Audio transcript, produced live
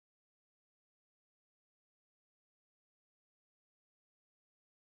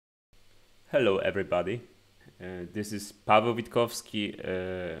Hello everybody, this is Paweł Witkowski,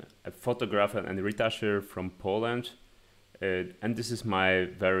 a photographer and retoucher from Poland, and this is my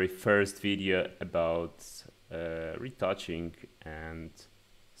very first video about retouching and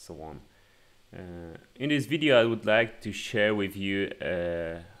so on. In this video I would like to share with you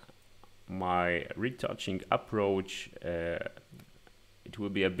my retouching approach. It will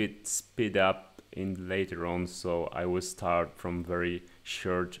be a bit speed up in later on, so I will start from very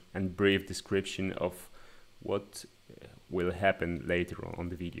short and brief description of what will happen later on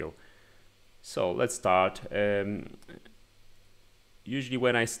the video. So let's start. Usually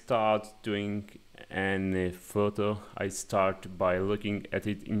when I start doing a photo, I start by looking at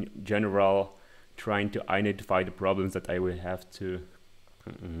it in general, trying to identify the problems that I will have to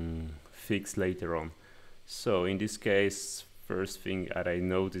fix later on. So in this case, first thing that I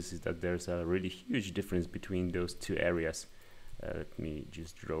notice is that there's a really huge difference between those two areas. Let me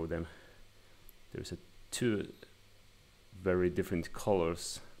just draw them. There's two very different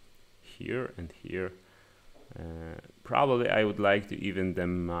colors here and here. Probably I would like to even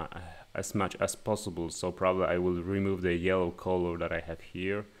them as much as possible, so probably I will remove the yellow color that I have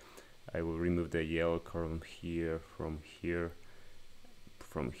here. I will remove the yellow from here, from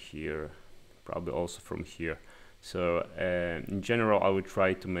here, probably also from here. So in general I would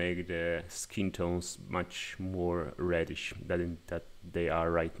try to make the skin tones much more reddish than that they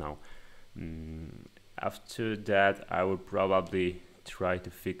are right now. After that I would probably try to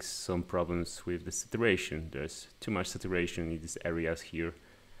fix some problems with the saturation. There's too much saturation in these areas here.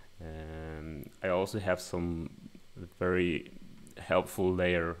 I also have some very helpful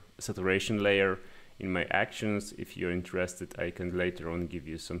saturation layer in my actions. If you're interested, I can later on give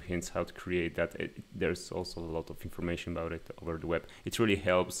you some hints how to create that. There's also a lot of information about it over the web. It really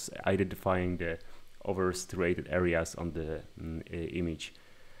helps identifying the oversaturated areas on the image.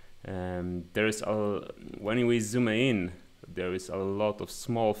 When we zoom in, there is a lot of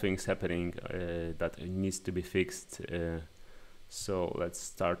small things happening that needs to be fixed. So let's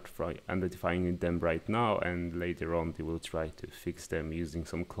start by identifying them right now, and later on we will try to fix them using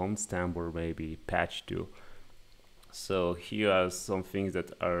some clone stamp or maybe patch tool. So here are some things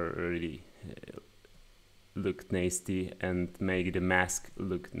that are really look nasty and make the mask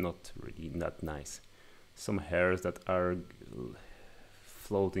look not really that nice. Some hairs that are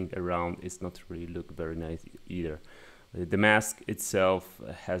floating around is not really look very nice either. The mask itself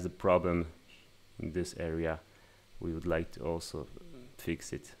has a problem in this area. We would like to also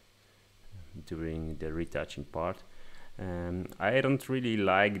fix it during the retouching part. I don't really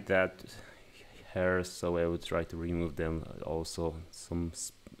like that hair, so I would try to remove them. Also some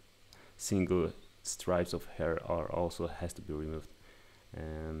single stripes of hair also has to be removed.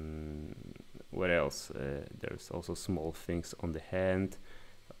 What else? There's also small things on the hand.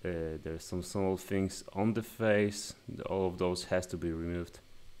 There's some small things on the face. All of those has to be removed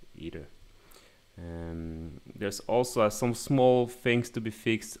either. There's also some small things to be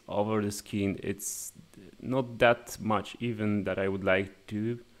fixed over the skin. It's not that much even that I would like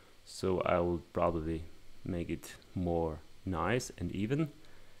to, so I will probably make it more nice and even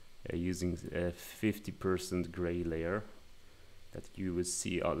using a 50% gray layer that you will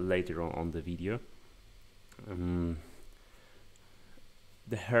see later on the video.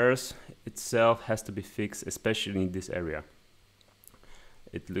 The hairs itself has to be fixed, especially in this area.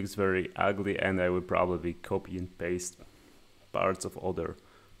 It looks very ugly, and I will probably copy and paste parts of other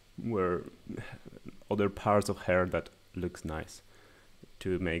parts of hair that looks nice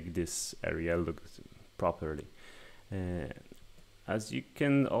to make this area look properly. As you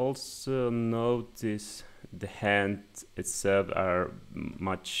can also notice, the hand itself are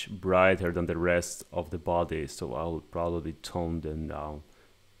much brighter than the rest of the body, so I will probably tone them down.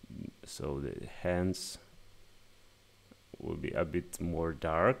 So the hands will be a bit more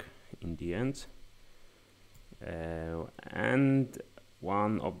dark in the end. And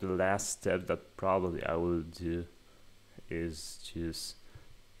one of the last steps that probably I will do is just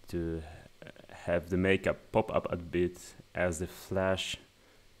to have the makeup pop up a bit as the flash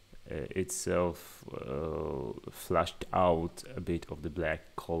itself flashed out a bit of the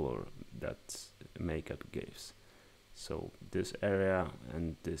black color that makeup gives. So this area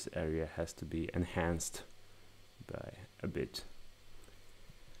and this area has to be enhanced by a bit.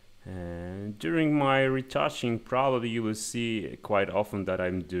 During my retouching, probably you will see quite often that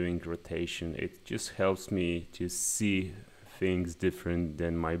I'm doing rotation. It just helps me to see things different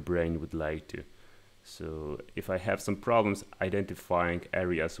than my brain would like to. So if I have some problems identifying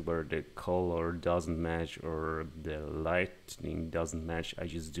areas where the color doesn't match or the lighting doesn't match, I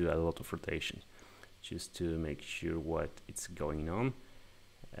just do a lot of rotation just to make sure what it's going on.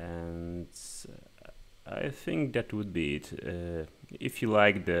 And I think that would be it. If you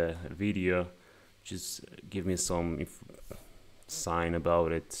like the video, just give me some sign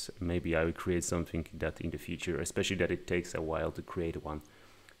about it. Maybe I will create something that in the future, especially that it takes a while to create one.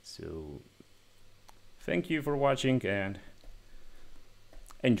 So thank you for watching and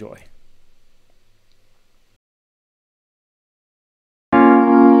enjoy.